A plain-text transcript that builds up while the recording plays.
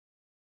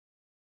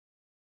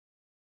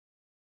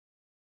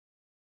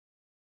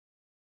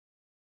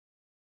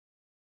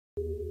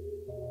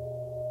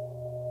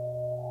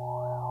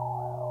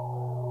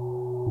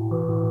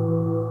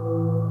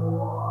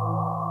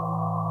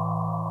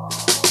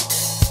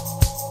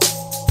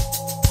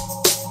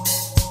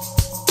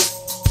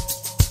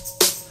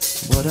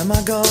What am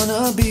I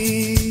gonna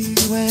be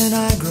when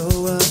I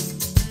grow up?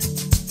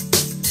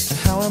 And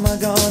how am I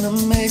gonna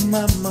make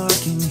my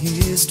mark in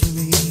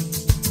history?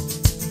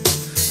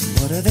 And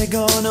what are they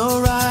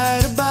gonna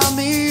write about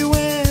me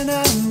when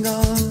I'm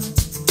gone?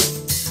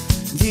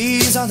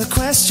 These are the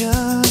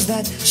questions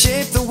that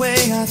shape the way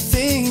I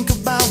think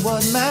about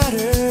what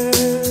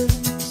matters.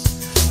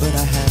 But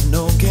I have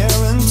no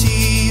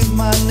guarantee of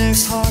my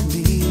next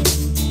heartbeat,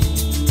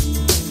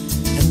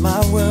 and my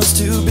world's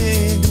too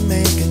big to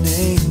make a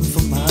name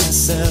for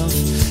myself.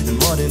 And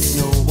what if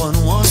no one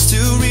wants to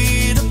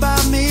read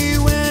about me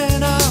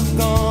when I'm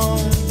gone?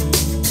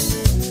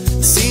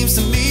 It seems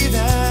to me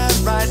that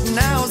right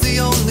now's the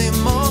only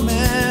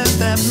moment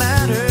that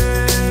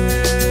matters.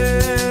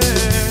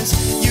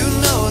 You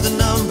know the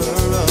number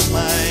of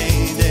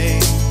my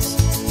days,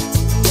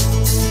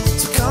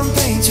 so come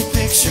paint your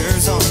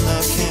pictures on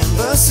the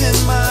canvas in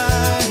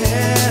my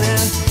head,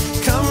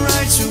 and come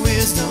write your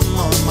wisdom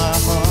on my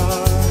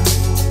heart,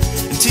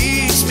 and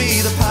teach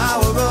me the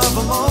power of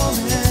a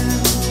moment,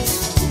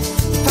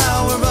 the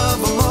power of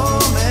a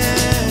moment,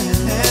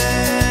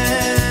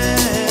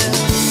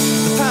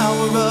 the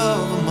power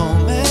of a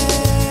moment,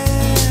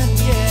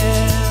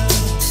 yeah.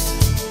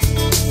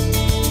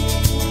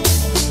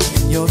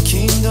 In your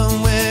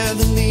kingdom where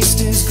the least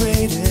is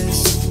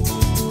greatest,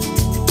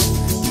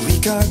 the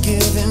weak are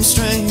given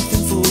strength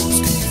and fools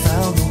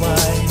confound the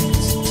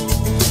wise,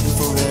 and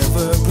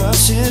forever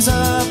brushes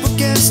up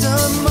against a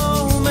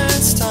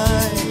moment's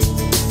time,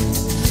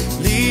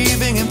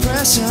 leaving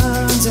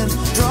impressions and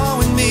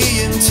drawing me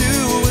into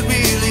what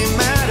really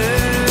matters.